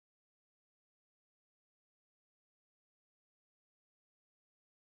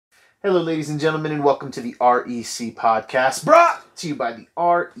Hello, ladies and gentlemen, and welcome to the REC podcast, brought to you by the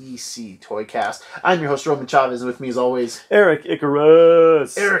REC Toycast. I'm your host, Roman Chavez, and with me, as always, Erik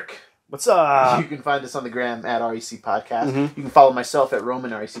Icarus. Eric. What's up? You can find us on the gram at REC Podcast. You can follow myself at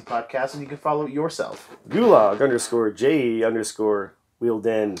Roman REC Podcast, and you can follow yourself. Gulag_J_Wheeled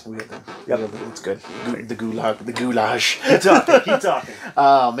Yep, it's good. The goulash. Keep talking.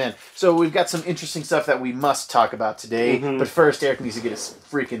 Oh, man. So we've got some interesting stuff that we must talk about today. But first, Eric needs to get his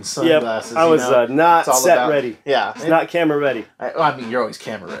freaking sunglasses. I was not set ready. Yeah. It's not camera ready. I mean, you're always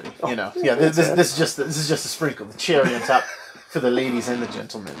camera ready. You know. Yeah, this is just a sprinkle, the cherry on top for the ladies and the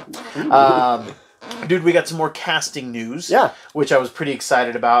gentlemen. Dude, we got some more casting news. Yeah. Which I was pretty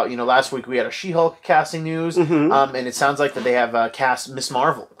excited about. You know, last week we had a She-Hulk casting news. And it sounds like that they have cast Miss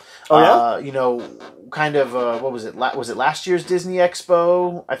Marvel. Oh, yeah? You know, kind of, what was it? Was it last year's Disney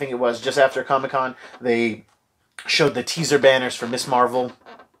Expo? I think it was just after Comic-Con. They showed the teaser banners for Miss Marvel,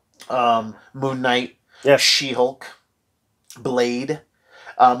 Moon Knight, She-Hulk, Blade.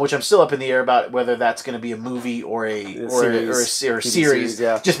 Which I'm still up in the air about whether that's going to be a movie or a series,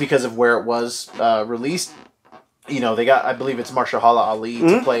 just because of where it was released. You know, they got, I believe it's Mahershala Ali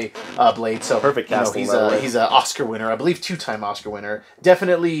to play Blade. So perfect casting. You know, he's an Oscar winner, I believe, 2-time Oscar winner.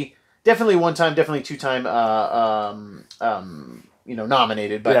 Definitely one time, definitely 2-time. You know,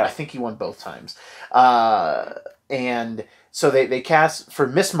 nominated, but I think he won both times. And so they cast for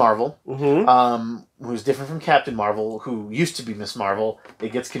Miss Marvel, who's different from Captain Marvel, who used to be Miss Marvel.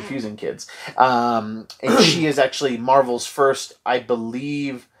 It gets confusing, kids. And she is actually Marvel's first, I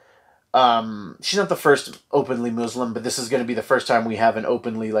believe. She's not the first openly Muslim, but this is going to be the first time we have an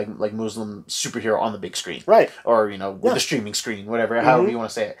openly like Muslim superhero on the big screen, right? Or you know, with the streaming screen, whatever, however you want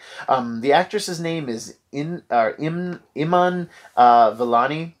to say it. The actress's name is Iman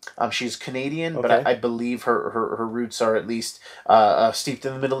Vellani. She's Canadian, but I believe her roots are at least steeped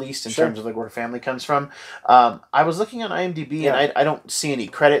in the Middle East in terms of like where her family comes from. I was looking on IMDb and I don't see any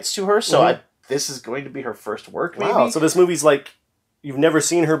credits to her, so this is going to be her first work. Maybe. Wow, so this movie's like. You've never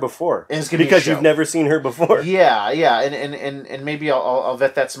seen her before. And it's gonna because you've never seen her before. Yeah, and maybe I'll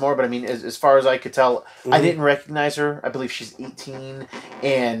vet that some more. But I mean, as far as I could tell, I didn't recognize her. I believe she's 18,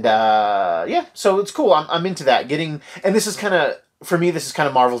 and so it's cool. I'm into that. And this is kind of for me. This is kind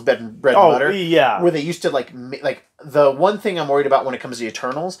of Marvel's bread and butter. Yeah, where they used to like the one thing I'm worried about when it comes to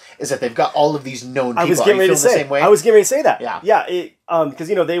Eternals is that they've got all of these known people. I was getting ready to say that. Yeah. Because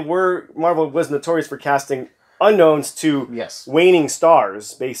you know Marvel was notorious for casting unknowns to waning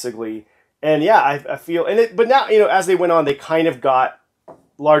stars, basically. And I feel but now, you know, as they went on, they kind of got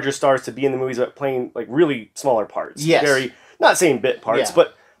larger stars to be in the movies, but playing like really smaller parts. Yes. Not saying bit parts,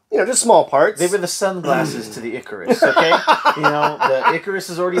 but you know, just small parts. They were the sunglasses to the Icarus, okay? You know, the Icarus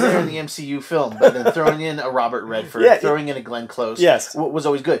is already there in the MCU film, but then throwing in a Robert Redford, throwing in a Glenn Close was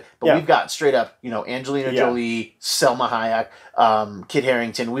always good. But we've got straight up, you know, Angelina Jolie, Selma Hayek, Kit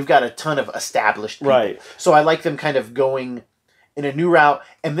Harington. We've got a ton of established people. Right. So I like them kind of going in a new route,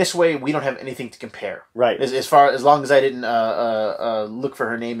 and this way we don't have anything to compare. Right. As long as I didn't look for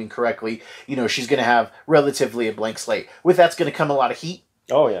her name incorrectly, you know, she's going to have relatively a blank slate. With that's going to come a lot of heat.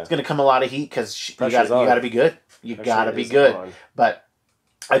 Oh, yeah. It's going to come a lot of heat because you got to be good. You got to be good. But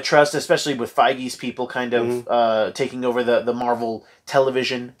I trust, especially with Feige's people kind of taking over the Marvel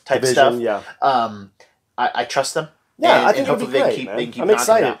television type stuff. Yeah. I trust them. Yeah, I think hopefully they keep I'm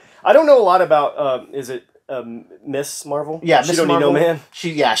excited. I don't know a lot about, is it Miss Marvel? Yeah, Miss Marvel. She don't need no man.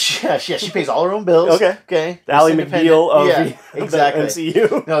 She pays all her own bills. Okay. The Ally McBeal of the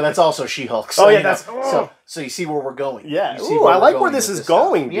MCU. No, that's also She-Hulk. So, so you see where we're going. Yeah. I like where this is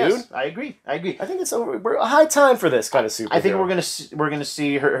going, dude. Yes, I agree. I think it's we're a high time for this kind of superhero. I think we're gonna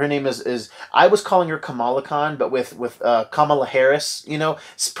see her name is I was calling her Kamala Khan, but with Kamala Harris, you know,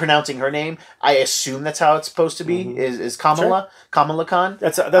 pronouncing her name, I assume that's how it's supposed to be. Is Kamala Kamala Khan?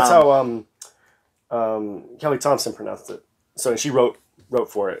 That's how Kelly Thompson pronounced it. So she wrote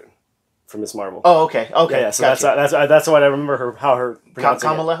for it for Miss Marvel. Oh, okay. Yeah. So that's what I remember how her pronouncing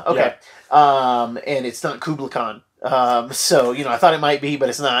Kamala. It. Okay. Yeah. And it's not Kubla Khan. So you know, I thought it might be, but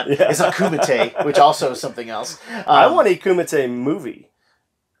it's not. Yeah. It's not Kumite, which also is something else. I want a Kumite movie.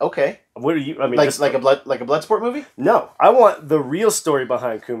 Okay. What are you? I mean, like a Bloodsport movie? No, I want the real story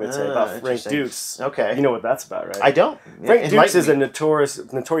behind Kumite about Frank Dukes. Okay. You know what that's about, right? I don't. Frank Dukes is a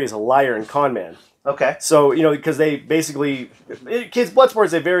notorious liar and con man. Okay. So, you know, because they basically... Kids, Bloodsport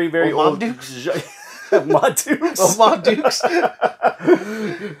is a very, very old... Mob Dukes? Mob Dukes? Oh, Mob Dukes?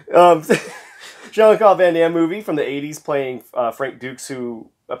 Jean-Claude Van Damme movie from the 80s playing Frank Dukes, who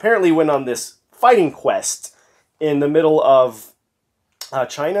apparently went on this fighting quest in the middle of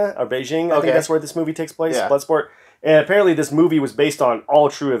China, or Beijing. I think that's where this movie takes place, Bloodsport. And apparently this movie was based on all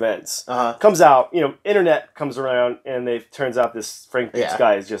true events. Comes out, internet comes around, and it turns out this Frank Beats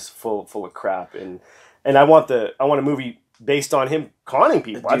guy is just full of crap. And I want a movie based on him conning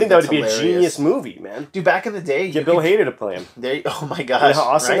people. Dude, I think that would be a genius movie, man. Dude, back in the day, get Bill Hader to play him. Oh my gosh, you know how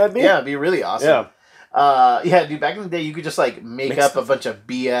awesome that'd be? Yeah, it'd be really awesome. Yeah. Dude, back in the day, you could just like make up a bunch of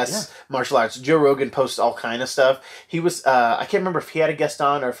BS martial arts. Joe Rogan posts all kind of stuff. He was, I can't remember if he had a guest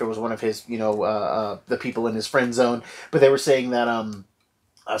on or if it was one of his, the people in his friend zone, but they were saying that,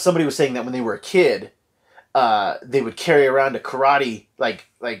 somebody was saying that when they were a kid, they would carry around a karate,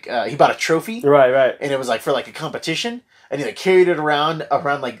 he bought a trophy. Right. And it was like for like a competition. And he like carried it around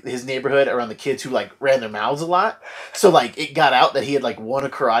like his neighborhood, around the kids who like ran their mouths a lot. So like it got out that he had like won a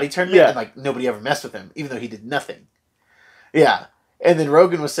karate tournament and like nobody ever messed with him, even though he did nothing. Yeah. And then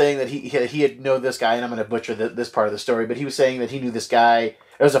Rogan was saying that he had known this guy, and I'm going to butcher this part of the story, but he was saying that he knew this guy.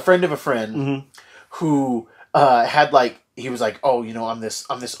 It was a friend of a friend who had like, he was like, oh, I'm this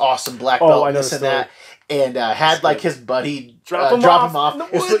awesome black belt and this and that. And had like his buddy drop him off.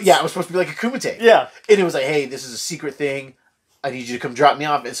 It was supposed to be like a kumite. Yeah. And it was like, hey, this is a secret thing. I need you to come drop me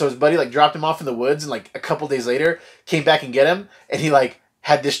off. And so his buddy like dropped him off in the woods, and like a couple days later came back and get him, and he like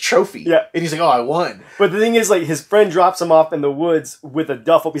had this trophy. Yeah. And he's like, oh, I won. But the thing is, like, his friend drops him off in the woods with a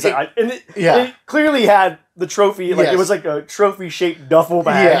duffel. He's like, it clearly had the trophy. Like, it was like a trophy-shaped duffel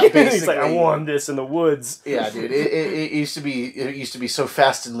bag. Yeah, he's like, I won this in the woods. Yeah, dude. It used to be so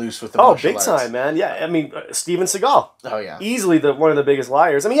fast and loose with the martial arts. Time, man. Yeah, I mean, Steven Seagal. Oh, yeah. Easily one of the biggest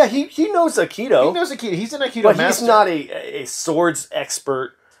liars. I mean, yeah, he knows Aikido. He knows Aikido. He's an Aikido but master. He's not a swords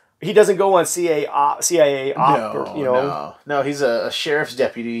expert. He doesn't go on CIA op. No, he's a sheriff's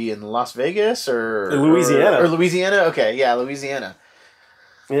deputy in Las Vegas or Louisiana. Or Louisiana. Okay, yeah, Louisiana.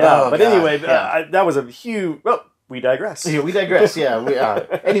 Yeah, but God. Anyway, that was a huge. Well, we digress. Yeah, we digress. Yeah, we are.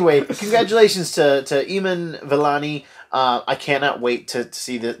 Anyway, congratulations to Eamon Vellani. I cannot wait to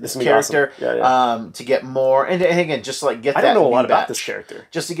see this character. Awesome. Yeah. To get more, and again, just to like get. I don't know a lot about this character.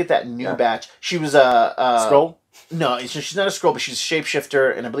 Just to get that new batch. She was a Skrull. No, she's not a Skrull, but she's a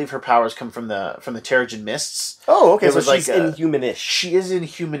shapeshifter, and I believe her powers come from the Terrigen Mists. Oh, okay. So she's Inhuman-ish. She is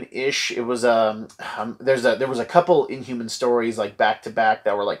Inhuman-ish. It was there was a couple Inhuman stories like back to back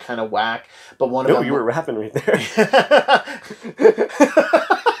that were like kind of whack, but one of them. You were rapping right there.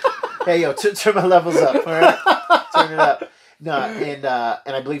 Hey, yo, turn my levels up, all right? Turn it up. No, and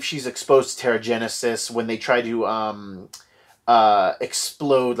I believe she's exposed to Terrigenesis when they try to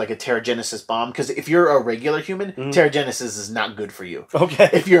explode like a Terrigenesis bomb, because if you're a regular human, Terrigenesis is not good for you. Okay.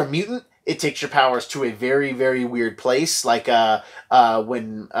 If you're a mutant, it takes your powers to a very, very weird place. Like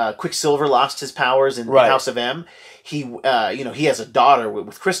when Quicksilver lost his powers in House of M, he has a daughter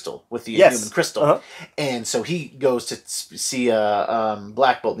with Crystal, with the human Crystal, and so he goes to see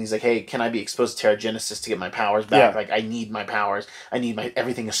Black Bolt, and he's like, "Hey, can I be exposed to Terrigenesis to get my powers back? Like, I need my powers. I need my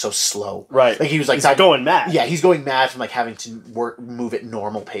everything is so slow." Right. Like he was like he's going mad. Yeah, he's going mad from like having to move at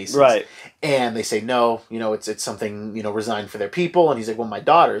normal paces. Right. And they say no. It's something resigned for their people. And he's like, "Well, my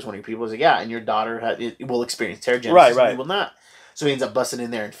daughter is one of your people." He's like, "Yeah, and your daughter will experience Terrigenesis. Right. And he will not." So he ends up busting in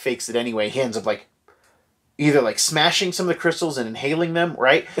there and fakes it anyway. He ends up like either like smashing some of the crystals and inhaling them,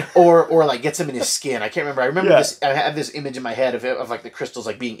 right? Or like gets them in his skin. I can't remember. I remember this. I have this image in my head of like the crystals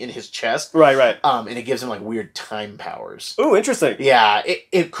like being in his chest. Right. And it gives him like weird time powers. Ooh, interesting. Yeah,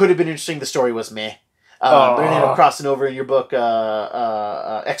 it could have been interesting. The story was meh. But it ended up crossing over in your book,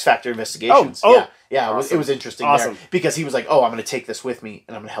 X Factor Investigations. Yeah, awesome. It was interesting there because he was like, "Oh, I'm going to take this with me,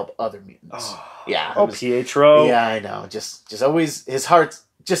 and I'm going to help other mutants." Pietro. Yeah, I know. Just always his heart's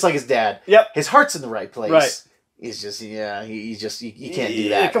just like his dad. Yep, his heart's in the right place. Right. He's just you can't do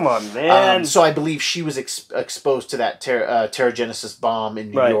that. Come on, man. So I believe she was exposed to that Terrigenesis bomb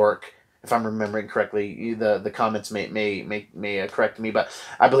in New York. If I'm remembering correctly, the comments may correct me, but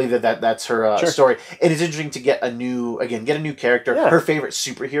I believe that's her story. And it's interesting to get a new character. Yeah. Her favorite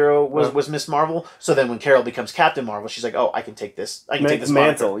superhero was Miss Marvel. So then when Carol becomes Captain Marvel, she's like, "Oh, I can take this. I can take this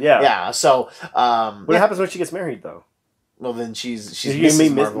mantle." Yeah. So what happens when she gets married, though? Well, then she's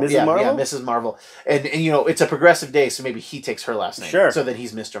Mrs. Marvel. Mrs. Marvel? Yeah, Mrs. Marvel. And it's a progressive day, so maybe he takes her last name. Sure. So then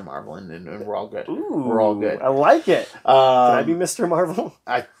he's Mr. Marvel, and we're all good. Ooh, we're all good. I like it. Can I be Mr. Marvel?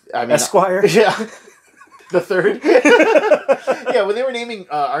 I mean, Esquire? Yeah. The third. Yeah, when they were naming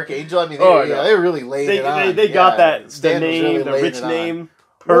Archangel, I mean, they were really laying it on. They got that, the name, really the rich name.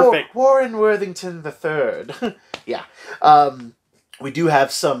 Perfect. Warren Worthington the Third. Yeah. We do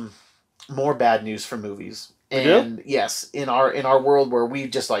have some more bad news for movies. And yes, in our world where we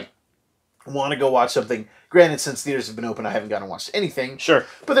just like want to go watch something. Granted, since theaters have been open, I haven't gone and watched anything. Sure,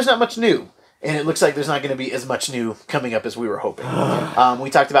 but there's not much new. And it looks like there's not going to be as much new coming up as we were hoping. We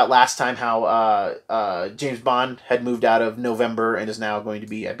talked about last time how James Bond had moved out of November and is now going to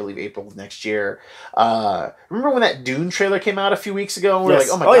be, I believe, April of next year. Remember when that Dune trailer came out a few weeks ago? And we were like,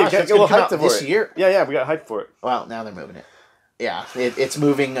 oh my gosh, it's going to come out this year. Yeah, we got hyped for it. Well, now they're moving it. Yeah, it's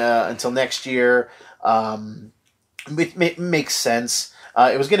moving until next year. It makes sense.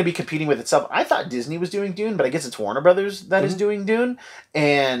 It was going to be competing with itself. I thought Disney was doing Dune, but I guess it's Warner Brothers that is doing Dune.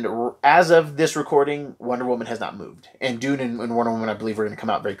 And as of this recording, Wonder Woman has not moved. And Dune and Wonder Woman, I believe, are going to come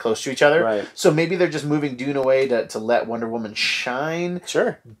out very close to each other. Right. So maybe they're just moving Dune away to let Wonder Woman shine.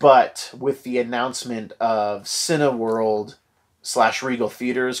 Sure. But with the announcement of Cineworld / Regal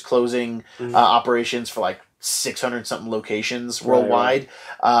Theaters closing operations for like 600-something locations worldwide,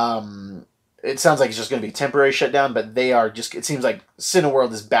 it sounds like it's just going to be a temporary shutdown, but they are just, it seems like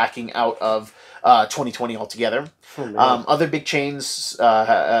Cineworld is backing out of 2020 altogether. Other big chains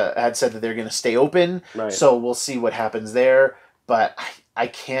had said that they're going to stay open, so we'll see what happens there. But I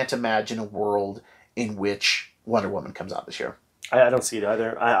can't imagine a world in which Wonder Woman comes out this year. I don't see it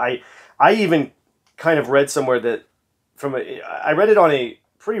either. I even kind of read somewhere that, I read it on a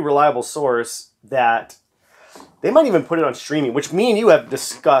pretty reliable source, that they might even put it on streaming, which me and you have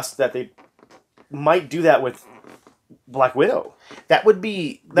discussed that they might do that with Black Widow. That would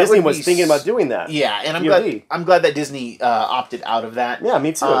be Disney was thinking about doing that. Yeah, and I'm glad that Disney opted out of that. Yeah,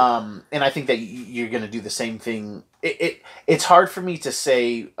 me too. And I think that you're going to do the same thing. It's hard for me to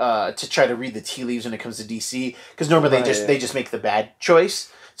say to try to read the tea leaves when it comes to DC, because normally they just make the bad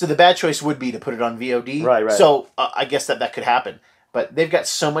choice. So the bad choice would be to put it on VOD. Right. So I guess that could happen, but they've got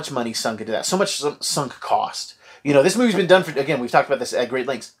so much money sunk into that, so much sunk cost. You know, this movie's been done for, again, we've talked about this at great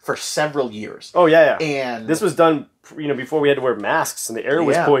lengths, for several years. Oh, yeah. And this was done, before we had to wear masks and the air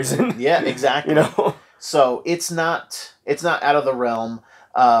was poisoned. Yeah, exactly. So it's not out of the realm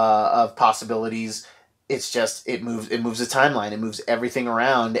of possibilities. It's just, it moves the timeline. It moves everything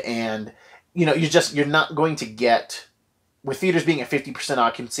around. And, you're not going to get, with theaters being at 50%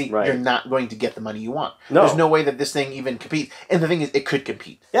 occupancy, you're not going to get the money you want. No. There's no way that this thing even competes. And the thing is, it could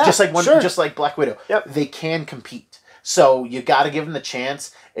compete. Yeah, just like Black Widow. Yep. They can compete. So you got to give them the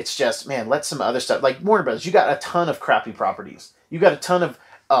chance. It's just, man, let some other stuff, like Warner Brothers, you got a ton of crappy properties. You got a ton of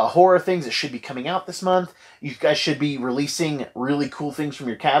horror things that should be coming out this month. You guys should be releasing really cool things from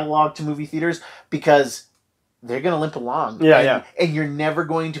your catalog to movie theaters, because they're going to limp along. Yeah, and you're never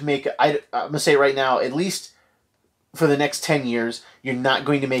going to make, I'm going to say it right now, at least for the next 10 years, you're not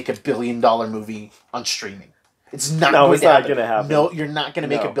going to make $1 billion movie on streaming. It's not going to happen. No, you're not going to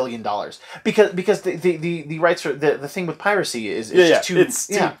make $1 billion, because the rights are, the thing with piracy is just too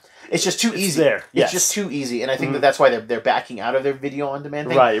it's just too easy. It's just too easy, and I think that's why they're backing out of their video on demand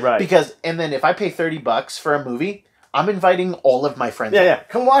thing. Right. Because, and then if I pay $30 for a movie, I'm inviting all of my friends. Yeah,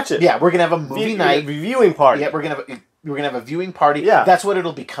 come watch it. Yeah, we're gonna have a movie night, viewing party. Yeah, we're gonna have a viewing party. Yeah, that's what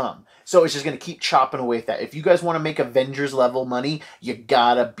it'll become. So it's just going to keep chopping away at that. If you guys want to make Avengers level money, you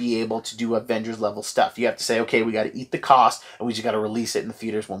got to be able to do Avengers level stuff. You have to say, okay, we got to eat the cost, and we just got to release it in the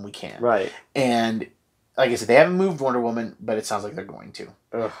theaters when we can. Right. And like I said, they haven't moved Wonder Woman, but it sounds like they're going to.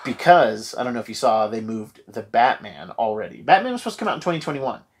 Ugh. Because, I don't know if you saw, they moved the Batman already. Batman was supposed to come out in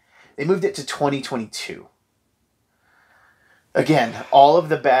 2021. They moved it to 2022. Again, all of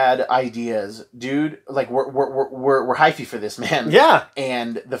the bad ideas, dude. Like we're hyphy for this, man. Yeah.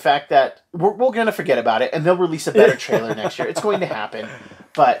 And the fact that we're gonna forget about it, and they'll release a better trailer next year. It's going to happen.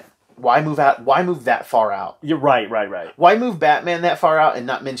 But why move out? Why move that far out? You're right. Why move Batman that far out and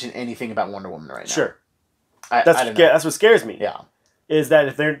not mention anything about Wonder Woman right now? Sure. I don't know. That's what scares me. Yeah. Is that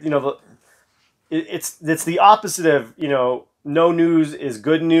if they're it's the opposite of no news is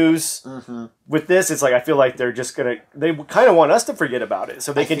good news. Mm-hmm. With this, it's like I feel like they're just they kind of want us to forget about it,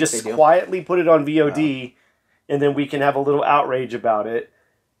 so they can just quietly put it on VOD, and then we can have a little outrage about it.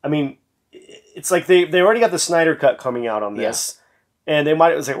 I mean, it's like they already got the Snyder Cut coming out on this, and they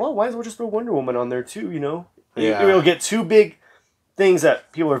might say, well, why don't we just throw Wonder Woman on there too? You'll get two big things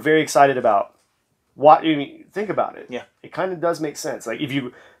that people are very excited about. Think about it. Yeah, it kind of does make sense. Like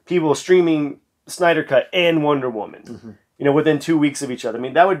if people streaming Snyder Cut and Wonder Woman. Mm-hmm. Within 2 weeks of each other. I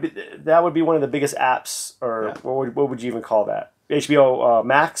mean, that would be one of the biggest apps, or what would you even call that? HBO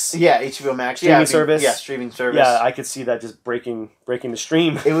Max? Yeah, HBO Max. Streaming service? Yeah, streaming service. Yeah, I could see that just breaking the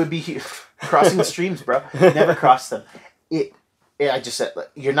stream. It would be crossing the streams, bro. Never cross them. I just said,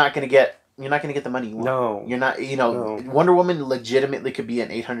 you're not going to get the money you want. No. You're not, Wonder Woman legitimately could be an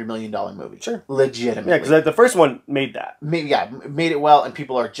 $800 million movie. Sure. Legitimately. Yeah, because the first one made that. Made it well, and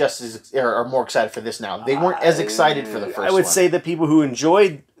people are are more excited for this now. They weren't as excited for the first one. I would say that people who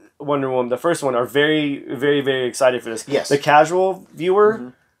enjoyed Wonder Woman, the first one, are very, very, very excited for this. Yes. The casual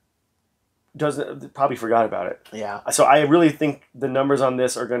viewer, probably forgot about it. Yeah. So I really think the numbers on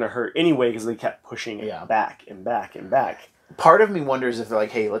this are going to hurt anyway because they kept pushing it back and back and back. Part of me wonders if they're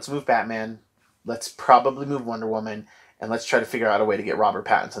like, hey, let's move Batman, let's probably move Wonder Woman, and let's try to figure out a way to get Robert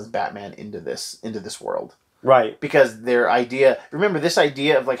Pattinson's Batman into this world. Right. Because their idea, remember this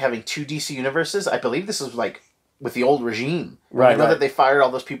idea of like having 2 DC universes, I believe this was like with the old regime. Right. I know that they fired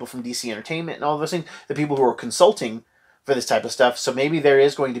all those people from DC Entertainment and all those things, the people who were consulting for this type of stuff. So maybe there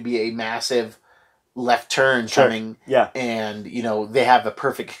is going to be a massive left turn coming. Yeah. And, you know, they have a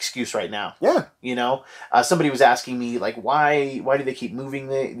perfect excuse right now. Yeah. You know, somebody was asking me, like, why do they keep moving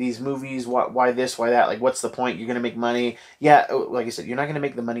these movies? Why this? Why that? Like, what's the point? You're going to make money. Yeah, like I said, you're not going to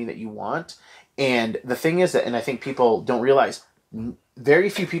make the money that you want. And the thing is that, and I think people don't realize, very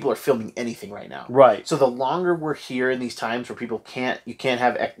few people are filming anything right now. Right. So the longer we're here in these times where you can't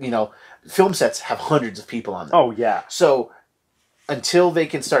have, you know, film sets have hundreds of people on them. Oh, yeah. So until they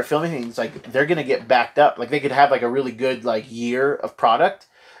can start filming things, like, they're going to get backed up. Like, they could have, like, a really good, like, year of product.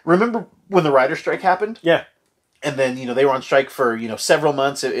 Remember when the writer's strike happened? Yeah. And then, you know, they were on strike for, you know, several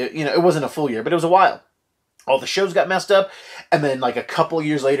months. It wasn't a full year, but it was a while. All the shows got messed up, and then like a couple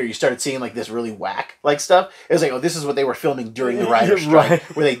years later, you started seeing like this really whack like stuff. It was like, oh, this is what they were filming during the writer's strike,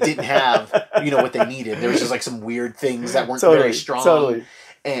 right, where they didn't have, you know, what they needed. There was just like some weird things that weren't very strong,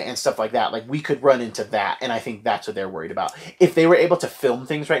 and stuff like that. Like, we could run into that, and I think that's what they're worried about. If they were able to film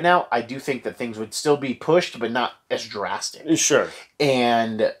things right now, I do think that things would still be pushed, but not as drastic. Sure.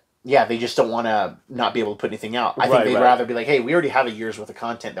 And yeah, they just don't want to not be able to put anything out. I think they'd rather be like, hey, we already have a year's worth of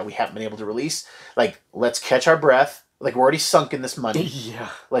content that we haven't been able to release. Like, let's catch our breath. Like, we're already sunk in this money. Yeah.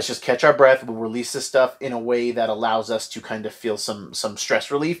 Let's just catch our breath. We'll release this stuff in a way that allows us to kind of feel some stress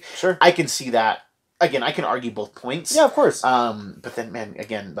relief. Sure. I can see that. Again, I can argue both points. Yeah, of course. But then, man,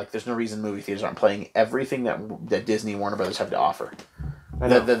 again, like, there's no reason movie theaters aren't playing everything that Disney and Warner Brothers have to offer.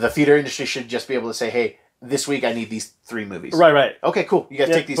 The theater industry should just be able to say, hey, this week I need these 3 movies. Right. Okay, cool. You guys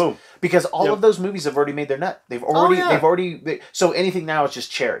take these. Boom. Because all of those movies have already made their nut. They've already, so anything now is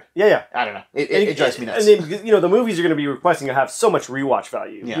just cherry. Yeah. I don't know. It drives me nuts. And then, you know, the movies you're going to be requesting to have so much rewatch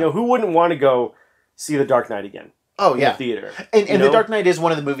value. Yeah. You know, who wouldn't want to go see The Dark Knight again? Oh, yeah. In the theater. And The Dark Knight is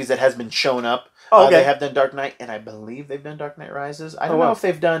one of the movies that has been shown up. Oh, okay. They have done Dark Knight, and I believe they've done Dark Knight Rises. I don't know if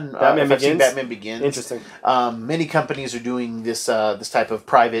they've done Batman Begins. Interesting. Many companies are doing this type of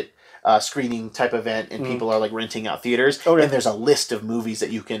private screening type event, and people are like renting out theaters. Okay. And there's a list of movies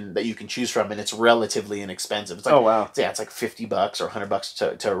that you can choose from, and it's relatively inexpensive. It's like, oh wow, it's like $50 or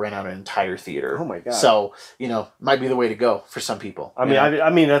 $100 to rent out an entire theater. Oh my god! So, you know, might be the way to go for some people. I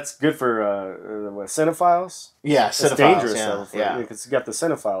mean that's good for cinephiles. Yeah, it's dangerous though. Yeah, because you got the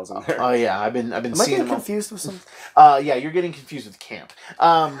cinephiles in there. Oh yeah, I've been Am seeing. I getting confused with some? Yeah, you're getting confused with camp.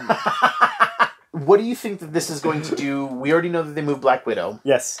 What do you think that this is going to do? We already know that they moved Black Widow.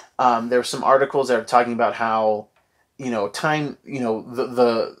 Yes. There were some articles that are talking about how, you know,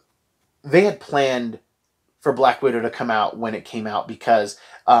 they had planned for Black Widow to come out when it came out because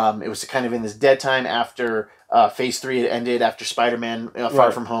it was kind of in this dead time after Phase 3 had ended, after Spider-Man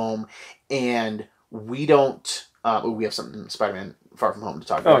Far From Home, and we don't. We have something Spider-Man Far From Home to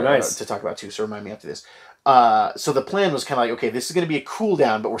talk about. Oh, nice. To talk about too. So remind me after this. So the plan was kind of like, okay, this is going to be a cool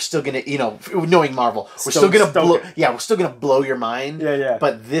down, but we're still going to, you know, knowing Marvel, we're still going to blow, we're still going to blow your mind. Yeah.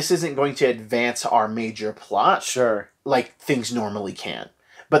 But this isn't going to advance our major plot. Sure. Like things normally can.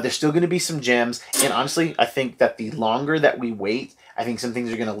 But there's still going to be some gems. And honestly, I think that the longer that we wait, I think some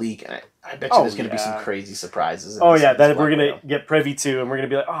things are going to leak. And I bet you there's going to be some crazy surprises. That we're going to get privy to, and we're going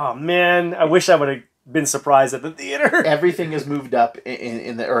to be like, oh man, I wish I would have been surprised at the theater. Everything is moved up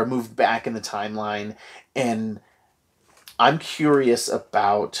or moved back in the timeline. And I'm curious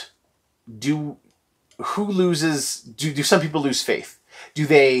about do some people lose faith? Do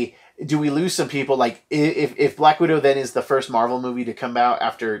we lose some people? Like if Black Widow then is the first Marvel movie to come out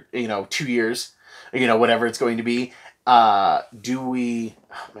after, you know, 2 years, you know, whatever it's going to be, do we,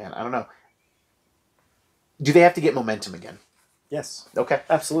 oh man, I don't know. Do they have to get momentum again? Yes. Okay.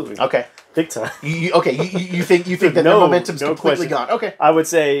 Absolutely. Okay. Big time. You think that their momentum's completely gone? Okay. I would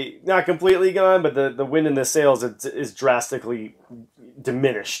say not completely gone, but the wind in the sails is drastically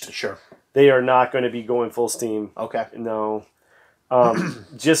diminished. Sure. They are not going to be going full steam. Okay. No.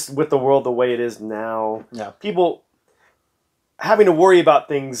 Just with the world the way it is now. Yeah. People having to worry about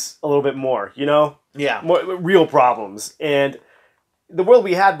things a little bit more, you know? Yeah. More real problems. And the world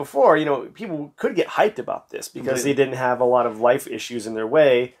we had before, you know, people could get hyped about this because they didn't have a lot of life issues in their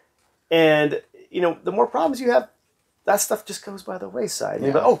way. And, you know, the more problems you have, that stuff just goes by the wayside. And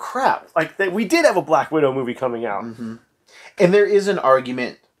you're like, oh, crap. Like, we did have a Black Widow movie coming out. Mm-hmm. And there is an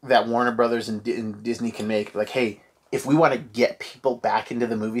argument that Warner Brothers and Disney can make. Like, hey, if we want to get people back into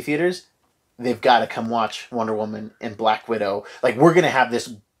the movie theaters, they've got to come watch Wonder Woman and Black Widow. Like, we're going to have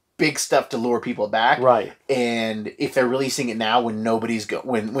this big stuff to lure people back. Right. And if they're releasing it now when nobody's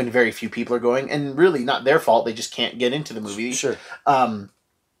when very few people are going, and really not their fault, they just can't get into the movie. Sure.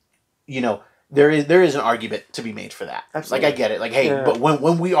 You know, there is an argument to be made for that. Absolutely. Like, I get it. Like, hey, but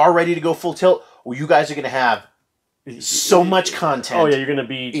when we are ready to go full tilt, well, you guys are going to have so much content. Oh yeah, you're gonna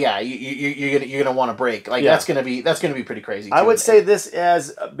be. Yeah, you're gonna want to break. Like, that's gonna be pretty crazy. I would say this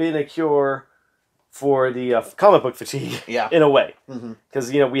has been a cure for the comic book fatigue. Yeah. In a way,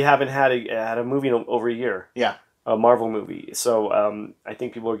 because we haven't had a movie in over a year. Yeah. A Marvel movie. So I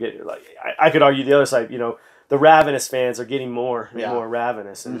think people are getting like I could argue the other side. The ravenous fans are getting more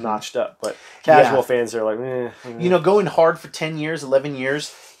ravenous and notched up, but casual fans are like, going hard for 10 years, 11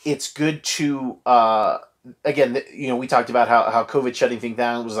 years. It's good to. Again, we talked about how COVID shutting things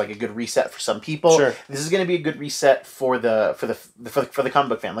down was like a good reset for some people. Sure. This is going to be a good reset for the comic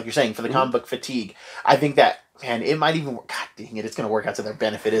book fan, like you're saying, for the comic book fatigue. I think that, man, it might even work. God dang it, it's going to work out to their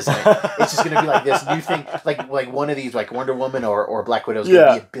benefit, isn't it? It's just going to be like this new thing, like one of these, like Wonder Woman or Black Widow is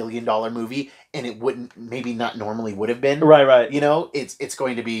going to be $1 billion movie, and it maybe not normally would have been. Right. It's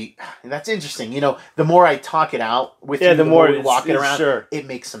going to be. That's interesting. The more I talk it out with you, the more we walk it around. Sure. It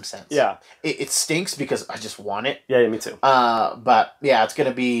makes some sense. Yeah. It stinks because I just want it. Yeah, me too. But yeah, it's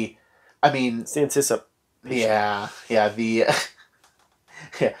gonna be. I mean, it's the anticipation. Yeah.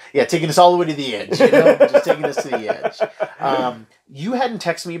 Yeah, taking us all the way to the edge. Just taking us to the edge. You hadn't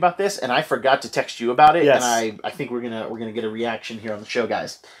texted me about this, and I forgot to text you about it. Yes. And I think we're gonna get a reaction here on the show,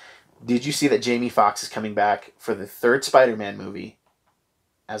 guys. Did you see that Jamie Foxx is coming back for the third Spider-Man movie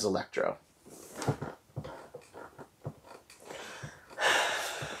as Electro?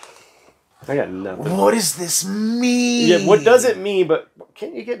 I got nothing. What does this mean? Yeah, what does it mean? But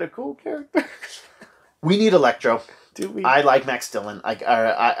can you get a cool character? We need Electro. Do we? I like Max Dillon.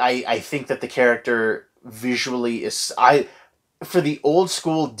 I think that the character visually is. For the old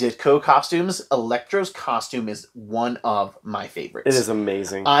school Ditko costumes, Electro's costume is one of my favorites. It is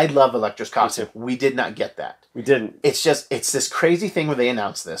amazing. I love Electro's costume. We did not get that. We didn't. It's this crazy thing where they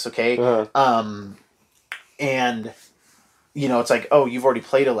announced this, okay? And it's like, oh, you've already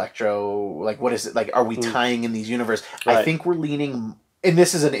played Electro. Like, what is it? Like, are we tying in these universes? Right. I think we're leaning, and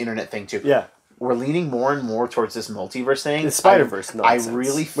this is an internet thing too. Yeah. We're leaning more and more towards this multiverse thing. The Spider-Verse nonsense. I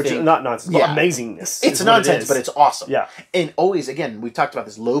really think... Which is not nonsense. Yeah. Amazingness. It's nonsense, but it's awesome. Yeah. And always, again, we've talked about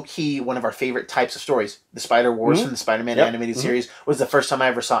this low-key, one of our favorite types of stories. The Spider-Wars from the Spider-Man animated series was the first time I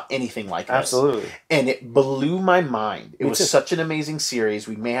ever saw anything like this. Absolutely. And it blew my mind. It was such an amazing series.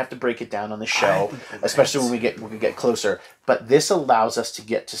 We may have to break it down on the show, especially when we get closer. But this allows us to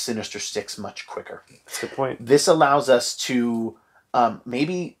get to Sinister Six much quicker. That's a good point. This allows us to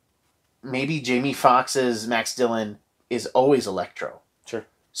maybe Jamie Foxx's Max Dillon is always Electro. Sure.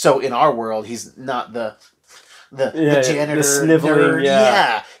 So in our world, he's not the janitor, the sniveling, nerd.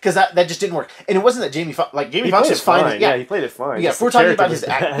 Yeah, because that just didn't work. And it wasn't that Jamie Foxx was fine. Yeah, he played it fine. Yeah, if we're talking about his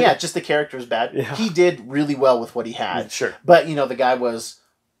act, just the character was bad. Yeah. He did really well with what he had. Sure. But the guy was.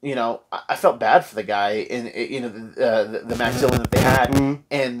 I felt bad for the guy in the Max Dillon that they had,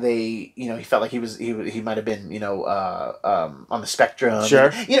 and they he felt like he might have been on the spectrum.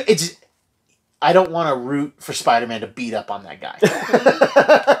 Sure. And, it's. I don't want to root for Spider-Man to beat up on that guy.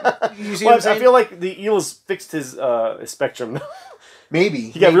 You see what I'm saying? I feel like the Eels fixed his spectrum. Maybe.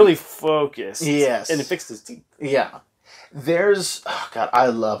 He got really focused. Yes. And it fixed his teeth. Yeah. There's... Oh, God, I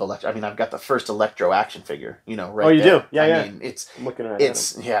love Electro. I mean, I've got the first Electro action figure, right Oh, you there. do? Yeah, I mean, I'm looking at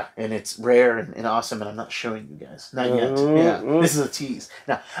it. Yeah, and it's rare and awesome, and I'm not showing you guys. Not yet. Yeah. This is a tease.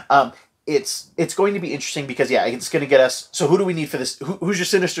 Now, it's going to be interesting because it's going to get us. So who do we need for this? Who's your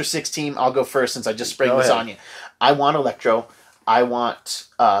Sinister Six team? I'll go first since I just sprang this on you. I want Electro. I want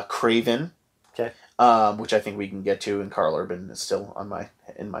Craven. Okay. Which I think we can get to, and Carl Urban is still in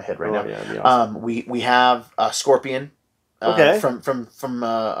my head right now. Yeah, that'd be awesome. We have Scorpion. From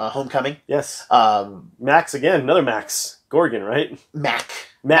Homecoming. Yes. Max again, another Max Gorgon, right? Mac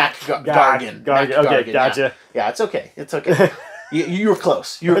Gargan. Okay, gotcha. Yeah, it's okay. It's okay. You were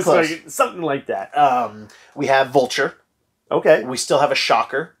close. You were close. Like, something like that. We have Vulture. Okay. We still have a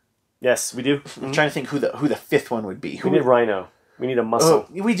Shocker. Yes, we do. I'm trying to think who the fifth one would be. We need Rhino. We need a muscle.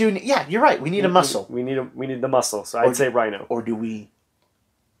 We do. Yeah, you're right. We need a muscle. We need the muscle. So I'd say Rhino. Or do we?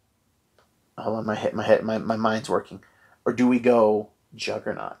 Hold on, my mind's working. Or do we go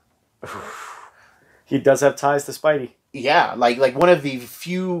Juggernaut? He does have ties to Spidey. Yeah, like one of the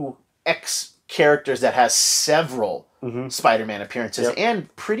few X characters that has several Spider-Man appearances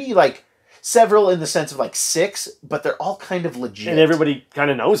and pretty several in the sense of like 6, but they're all kind of legit. And everybody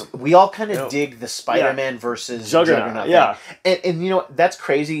kind of knows them. We all kind of dig the Spider-Man versus Juggernaut thing. And you know, that's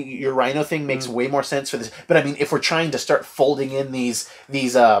crazy. Your Rhino thing makes way more sense for this. But I mean, if we're trying to start folding in these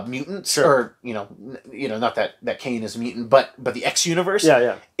mutants, or you know, not that Kane is a mutant, but the X universe,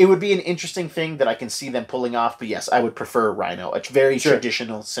 it would be an interesting thing that I can see them pulling off. But yes, I would prefer Rhino, a very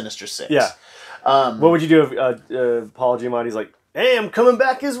traditional Sinister Six. Yeah. What would you do if Paul Giamatti's like, "Hey, I'm coming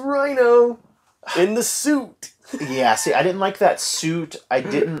back as Rhino in the suit"? Yeah, see, I didn't like that suit. I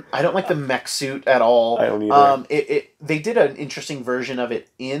don't like the mech suit at all. I don't either. They did an interesting version of it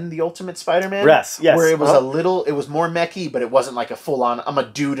in the Ultimate Spider-Man. Yes. Where it was it was more mechy, but it wasn't like a full-on, I'm a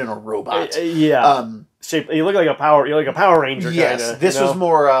dude and a robot. Shape. You look like a Power Ranger. Yes, kinda, this was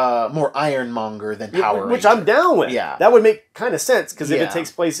more Ironmonger than Power Ranger, which I'm down with. Yeah, that would make kind of sense because if it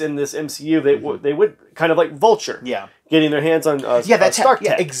takes place in this MCU, they would kind of like Vulture. Yeah, getting their hands on Stark Tech.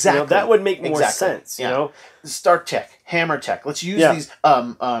 Yeah, exactly. That would make more sense. You know, Stark Tech, Hammer Tech. Let's use these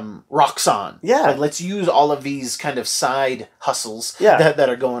Roxxon. Yeah, like, let's use all of these kind of side hustles that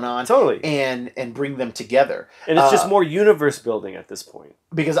are going on. Totally, and bring them together. And it's just more universe building at this point.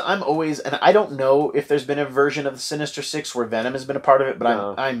 Because I'm always, and I don't know if there's been a version of the Sinister Six where Venom has been a part of it, but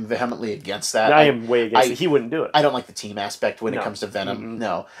I'm vehemently against that. I am way against it. He wouldn't do it. I don't like the team aspect when it comes to Venom.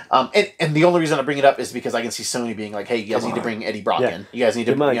 No. And the only reason I bring it up is because I can see Sony being like, hey, you guys need to bring Eddie Brock in. You guys need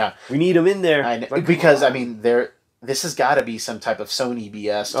to, we need him in there. Because, I mean, this has got to be some type of Sony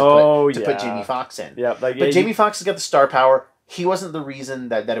BS to put Jamie Foxx in. Yeah, but Jamie Foxx has got the star power. He wasn't the reason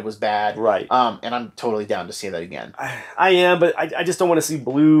that it was bad. Right. And I'm totally down to see that again. I am, but I just don't want to see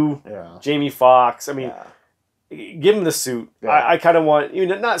blue Jamie Foxx. I mean, give him the suit. Yeah. I kind of want,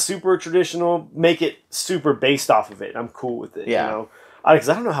 not super traditional, make it super based off of it. I'm cool with it. Yeah. You know? Because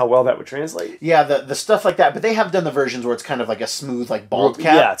I don't know how well that would translate. Yeah, the stuff like that. But they have done the versions where it's kind of like a smooth, like bald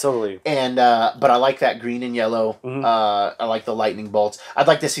cap. Yeah, totally. And but I like that green and yellow. I like the lightning bolts. I'd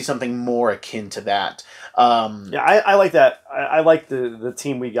like to see something more akin to that. I like that. I like the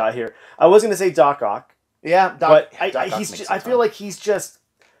team we got here. I was going to say Doc Ock. Yeah, but I feel like he's just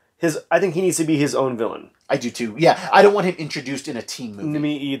I think he needs to be his own villain. I do too. Yeah, I don't want him introduced in a team movie.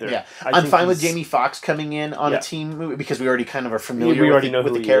 Me either. Yeah, I'm fine with Jamie Foxx coming in on a team movie because we already kind of are familiar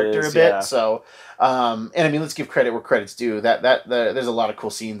with the character a bit. Yeah. So, and I mean, let's give credit where credit's due. There's a lot of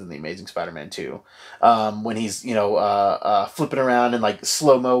cool scenes in the Amazing Spider-Man 2, when he's flipping around in like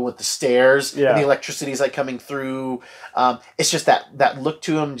slow mo with the stairs and the electricity's like coming through. It's just that look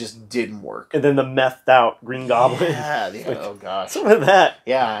to him just didn't work. And then the methed out Green Goblin. Yeah. Oh gosh. Some of that.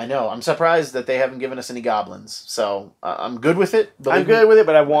 Yeah, I know. I'm surprised that they haven't given us any goblins. So I'm good with it. I'm good with it,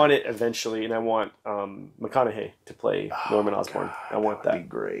 but I want it eventually, and I want McConaughey to play Norman Osborn. I want that. That'd be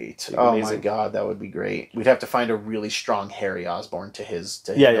great. Oh my god, that would be great. We'd have to find a really strong Harry Osborn to his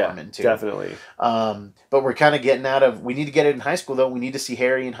Norman too. Definitely. But we're kind of getting out of. We need to get it in high school though. We need to see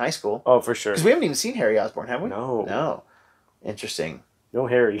Harry in high school. Oh, for sure. Because we haven't even seen Harry Osborn, have we? No. Interesting. No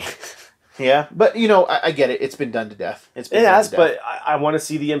Harry. Yeah, but I get it. It's been done to death. But I want to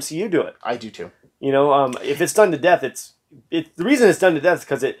see the MCU do it. I do too. If it's done to death, the reason it's done to death is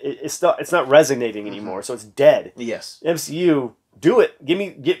because it's not resonating anymore, so it's dead. Yes. MCU, do it.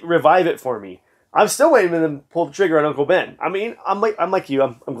 Revive it for me. I'm still waiting for them to pull the trigger on Uncle Ben. I mean, I'm like you.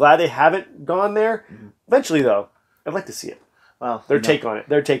 I'm glad they haven't gone there. Eventually, though, I'd like to see it. Well, their take on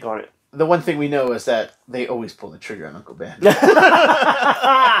it. The one thing we know is that they always pull the trigger on Uncle Ben.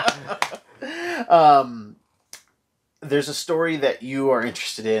 There's a story that you are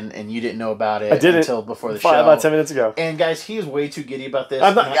interested in, and you didn't know about it until before the show. About 10 minutes ago. And guys, he is way too giddy about this.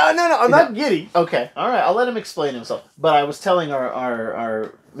 I'm not giddy. Okay, all right, I'll let him explain himself. But I was telling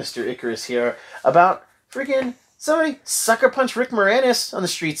our Mr. Icarus here about freaking somebody sucker punched Rick Moranis on the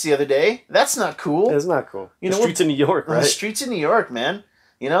streets the other day. That's not cool. It's not cool. The streets in New York, right? The streets in New York, man.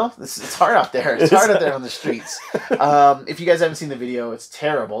 It's hard out there. It's hard out there on the streets. If you guys haven't seen the video, it's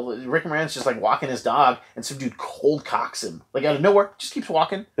terrible. Rick Moranis just like walking his dog, and some dude cold cocks him like out of nowhere. Just keeps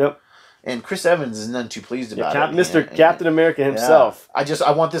walking. Yep. And Chris Evans is none too pleased about it. Mr. Captain America himself. Yeah.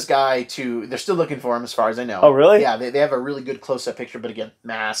 I want this guy to. They're still looking for him, as far as I know. Oh, really? Yeah. They have a really good close up picture, but again,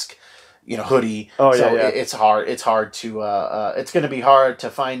 mask. Hoodie. Oh, so yeah. It's hard. It's hard to. It's going to be hard to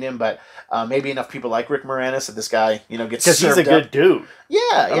find him, but maybe enough people like Rick Moranis that this guy, gets because he's a good dude.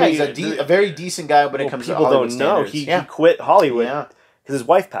 Yeah, he's a very decent guy when it comes to Hollywood people don't know he quit Hollywood because his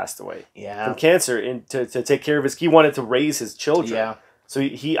wife passed away from cancer, and to take care of he wanted to raise his children. Yeah. So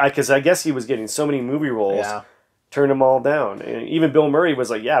because I guess he was getting so many movie roles. Yeah. turned them all down. And even Bill Murray was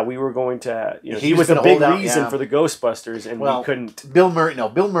like, "Yeah, we were going to." He was the big reason for the Ghostbusters, and we couldn't. Bill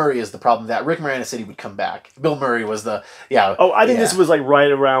Murray is the problem. That Rick Moranis said he would come back. Bill Murray was the Oh, I think this was like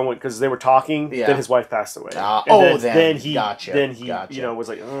right around because they were talking. Yeah. Then his wife passed away. Then he was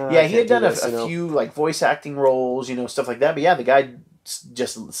like, he had done a few like voice acting roles, stuff like that. But yeah, the guy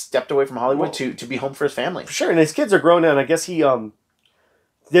just stepped away from Hollywood to be home for his family. For sure, and his kids are grown now. And I guess he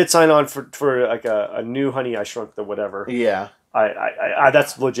did sign on for like a new Honey I Shrunk the whatever. Yeah, I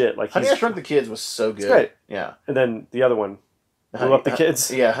that's legit. Like Honey I Shrunk the Kids was so good. It's great. Yeah, and then the other one blew up the kids.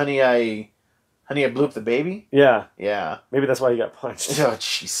 Yeah, Honey I Blew Up the Baby. Yeah, yeah. Maybe that's why he got punched. Oh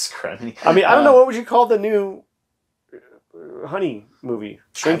Jesus Christ! I mean, I don't know what would you call the new Honey movie?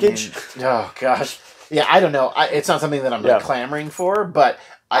 Shrinkage. Oh gosh. Yeah, I don't know. It's not something that I'm like clamoring for, but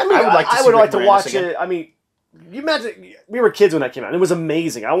I would like to watch it. I mean. You imagine we were kids when that came out. And it was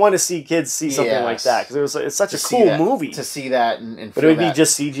amazing. I want to see kids see something like that because it's such a cool movie to see that and but it would be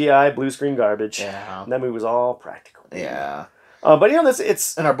just CGI blue screen garbage. Yeah, and that movie was all practical. Yeah, but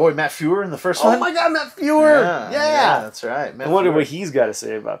it's and our boy Matt Fuhr in the first one. Oh my God, Matt Fuhr! Yeah, that's right. I wonder what he's got to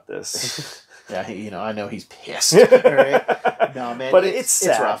say about this. Yeah, I know he's pissed. Right? No, man, but it's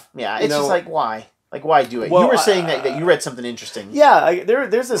rough. Yeah, it's just like why. Like, why do it? Well, you were saying that you read something interesting. Yeah,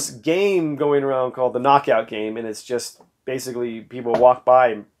 there's this game going around called the Knockout Game, and it's just basically people walk by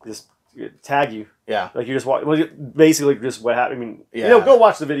and just tag you. Yeah. Like, you just walk... Well, basically just what happened. I mean, go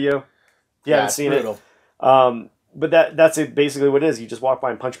watch the video if you haven't seen brutal. It. But that's basically what it is. You just walk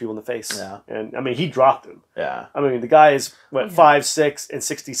by and punch people in the face. Yeah. And, I mean, he dropped him. Yeah. I mean, the guy is, 5'6", and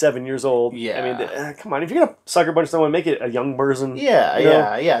 67 years old. Yeah. I mean, come on. If you're going to sucker punch someone, make it a young person. Yeah,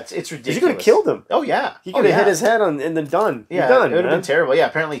 It's ridiculous. You could have killed him. Oh, yeah. He could have hit his head and then done. Yeah, done, it would have been terrible. Yeah,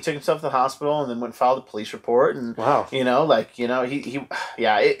 apparently he took himself to the hospital and then went and filed a police report. And, wow. It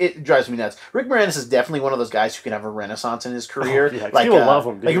drives me nuts. Rick Moranis is definitely one of those guys who can have a renaissance in his career. Oh, yeah. People love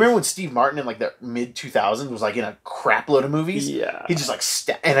him, dude. Like, remember when Steve Martin in, like, the mid-2000s was, like, in a crap load of movies? Yeah. He just, like,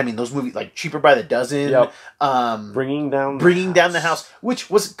 and I mean, those movies, like, Cheaper by the Dozen. Yep. Bringing Down the House,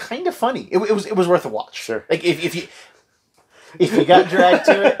 which was kind of funny. It was worth a watch. Sure. Like, if you got dragged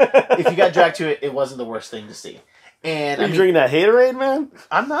to it, it wasn't the worst thing to see. And are you drinking that Haterade, man?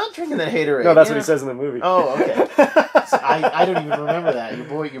 I'm not drinking that Haterade. No, that's what he says in the movie. Oh, okay. So I don't even remember that.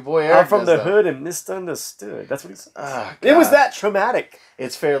 Your boy Eric. I'm from the hood and misunderstood. That's what he said. Oh, it was that traumatic.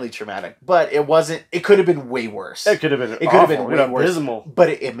 It's fairly traumatic, but it wasn't. It could have been way worse. It could have been. Way worse. Abysmal. But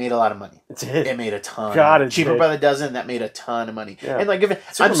it made a lot of money. It did. It made a ton. God, Cheaper by the Dozen. That made a ton of money. Yeah. And like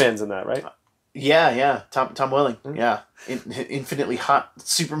Superman's in that, right? Yeah. Tom Welling. Mm-hmm. Yeah, infinitely hot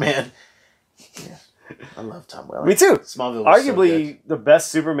Superman. Yeah. I love Tom Welling. Me too. Smallville was arguably the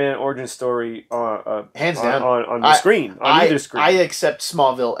best Superman origin story hands down on the screen, on either screen. I accept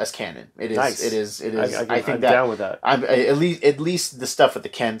Smallville as canon. It is. Nice. It is. I think I'm down with that. At least the stuff with the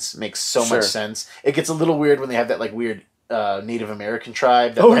Kents makes so much sense. It gets a little weird when they have that like weird Native American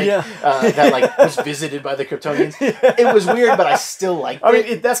tribe that that was visited by the Kryptonians. It was weird, but I still liked it. I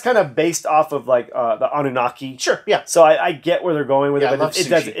mean, that's kind of based off of like the Anunnaki. Sure, yeah. So I get where they're going with it, but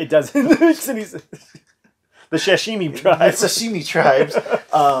it doesn't. The Sashimi tribes. The Sashimi tribes.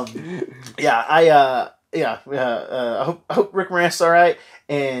 I hope Rick Moranis is all right.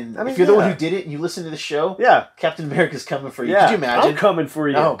 And if you're the one who did it and you listen to the show, Captain America's coming for you. Yeah, could you imagine? I'm coming for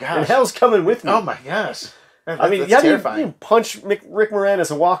you. Oh gosh, and hell's coming with me. Oh my gosh. That's terrifying. You punch Rick Moranis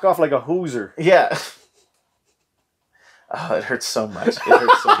and walk off like a hooser. Yeah. Oh, it hurts so much.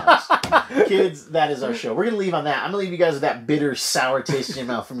 Kids, that is our show. We're going to leave on that. I'm going to leave you guys with that bitter, sour taste in your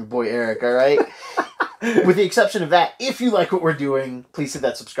mouth from your boy Eric, all right? With the exception of that, if you like what we're doing, please hit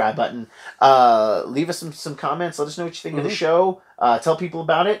that subscribe button. Leave us some comments. Let us know what you think of the show. Tell people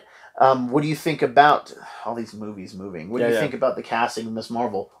about it. What do you think about all these movies moving? What do you think about the casting of Ms.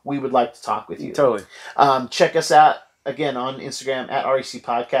 Marvel? We would like to talk with you. Totally. Check us out, again, on Instagram, at REC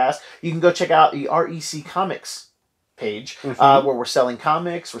Podcast. You can go check out the REC Comics page, where we're selling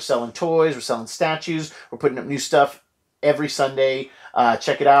comics, we're selling toys, we're selling statues, we're putting up new stuff every Sunday.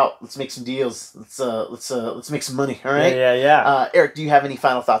 Check it out. Let's make some deals. Let's make some money. All right. Yeah. Eric, do you have any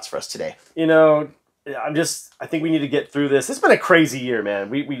final thoughts for us today? I think we need to get through this. It's been a crazy year,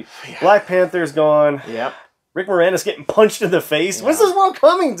 man. Black Panther's gone. Yep. Rick Moranis getting punched in the face. Yeah. What's this world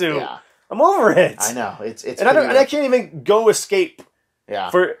coming to? Yeah. I'm over it. I know. It's and I can't even go escape.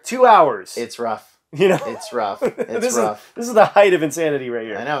 Yeah. For 2 hours. It's rough. It's rough. It's rough. This is the height of insanity right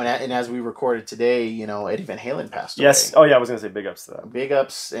here. I know, and as we recorded today, Eddie Van Halen passed away. Yes. Oh yeah, I was gonna say big ups to that. Big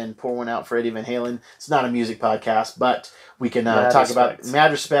ups, and pour one out for Eddie Van Halen. It's not a music podcast, but we can talk about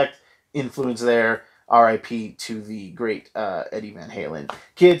mad respect, influence there. R.I.P. to the great Eddie Van Halen.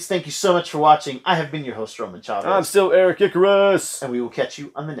 Kids, thank you so much for watching. I have been your host, Roman Chavez. I'm still Eric Icarus. And we will catch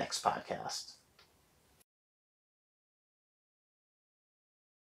you on the next podcast.